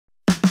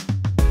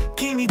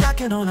君だ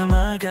けの名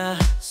前が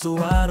ス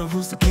ワロ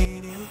フスキ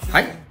ー。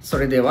はい、そ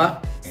れで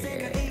は、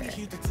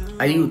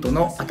アユート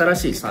の新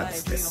しいサービ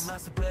スです。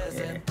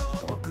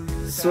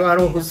スワ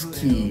ロフス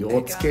キー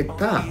をつけ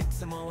た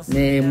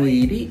ネーム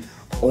入り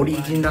オ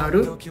リジナ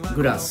ル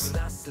グラス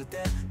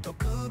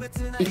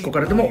1個か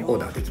らでもオー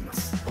ダーできま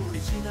す。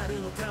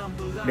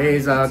レ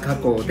ーザー加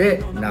工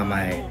で名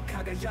前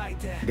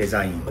デ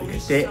ザインを入れ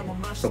て、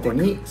そこ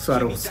にスワ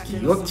ロフスキ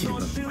ーを散り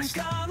込みまし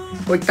た。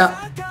こういっ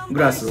たグ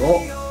ラスを、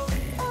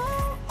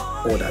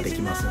オーダーで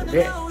きますの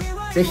で、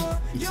ぜひ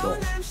一度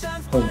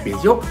ホームペ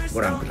ージを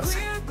ご覧くださ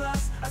い。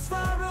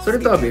それ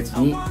とは別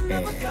に、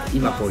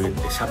今こう言っ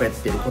て喋っ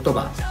てる言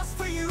葉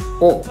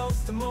を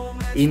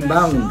イン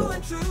バウンド、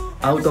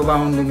アウトバ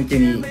ウンド向け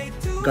に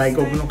外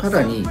国の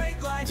方に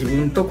自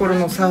分のところ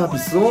のサービ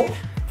スを、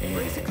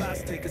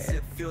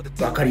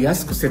分かりや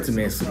すく説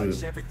明する、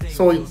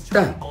そういっ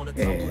た、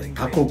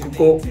多国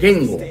語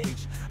言語、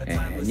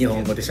日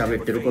本語で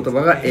喋ってる言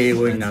葉が英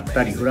語になっ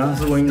たり、フラン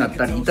ス語になっ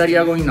たり、イタリ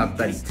ア語になっ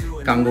たり、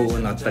韓国語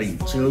になったり、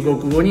中国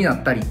語にな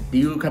ったりって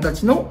いう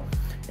形の、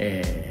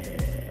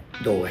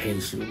動画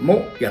編集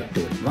もやって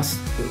おります。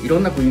いろ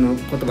んな国の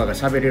言葉が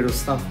喋れる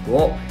スタッフ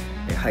を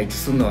配置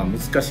するのは難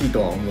しい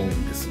とは思う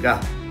んですが、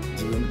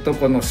自分と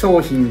この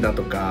商品だ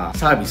とか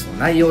サービスの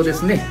内容で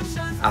すね、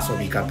遊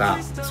び方、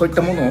そういっ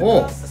たもの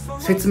を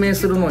説明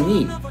するの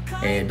に、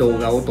動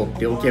画を撮っ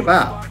ておけ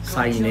ば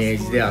サイネー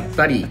ジであっ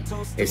たり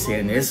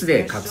SNS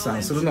で拡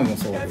散するのも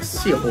そうで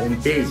すし、ホーム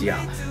ページや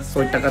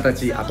そういった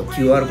形、あと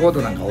QR コー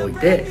ドなんか置い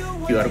て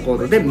QR コー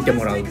ドで見て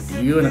もらうって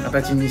いうような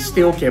形にし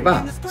ておけ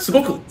ば、す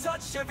ごく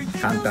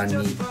簡単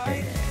に、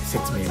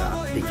説明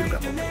ができるか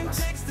と思いま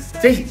す。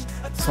ぜひ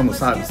その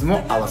サービス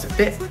も合わせ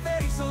て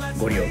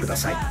ご利用くだ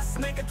さい。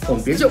ホー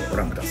ムページをご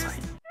覧ください。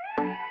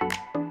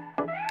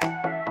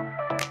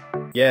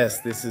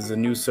Yes, this is a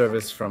new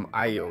service from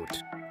AIUTO.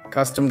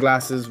 Custom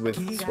glasses with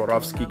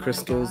Swarovski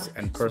crystals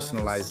and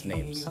personalized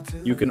names.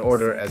 You can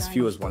order as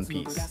few as one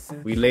piece.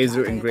 We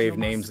laser engrave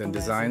names and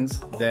designs,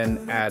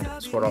 then add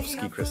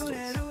Swarovski crystals.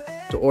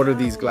 To order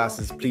these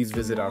glasses, please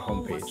visit our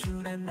homepage.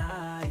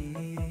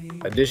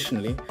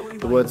 Additionally,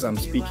 the words I'm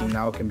speaking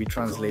now can be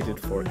translated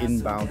for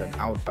inbound and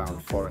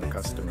outbound foreign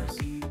customers.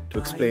 To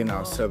explain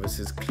our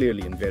services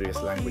clearly in various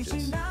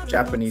languages.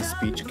 Japanese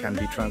speech can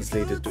be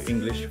translated to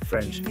English,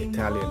 French,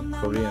 Italian,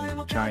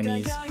 Korean,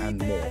 Chinese, and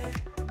more.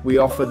 We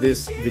offer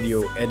this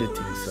video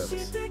editing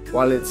service.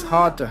 While it's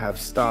hard to have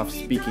staff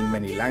speaking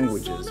many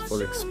languages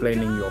for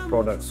explaining your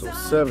products or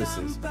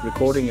services,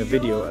 recording a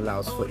video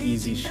allows for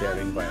easy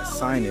sharing via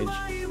signage,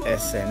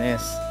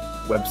 SNS,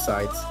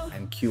 websites,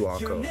 and QR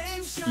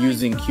codes.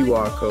 Using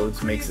QR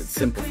codes makes it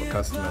simple for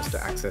customers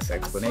to access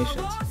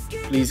explanations.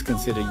 Please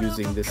consider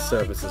using this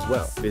service as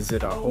well.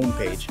 Visit our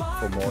homepage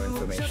for more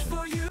information.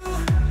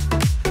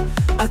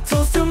 A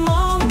toast to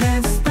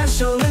moments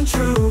special and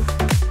true.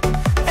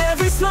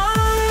 Every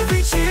smile,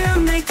 every cheer,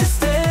 make a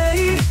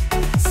stay.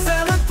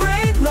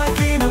 Celebrate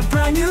life in a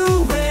brand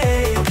new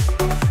way.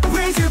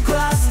 Raise your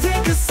glass,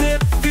 take a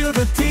sip, feel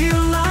the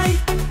delight.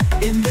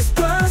 In this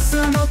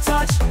personal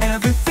touch,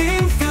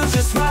 everything feels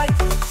just right.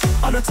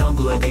 On a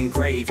tumbler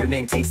engraved, your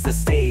name takes the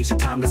stage. A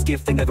timeless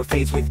gift that never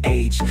fades with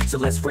age. So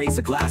let's raise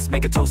a glass,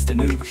 make a toast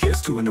anew.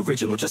 Here's to an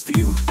original just for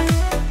you.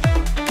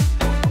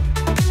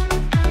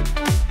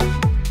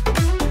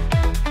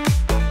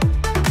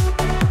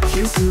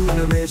 Here's to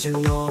an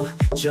original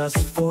just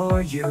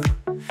for you.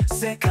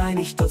 世界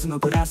に一つの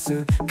グラ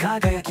ス、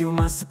輝きを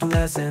増すプ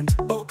レゼン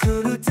ト。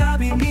送るた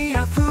びに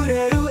溢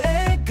れる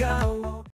笑顔。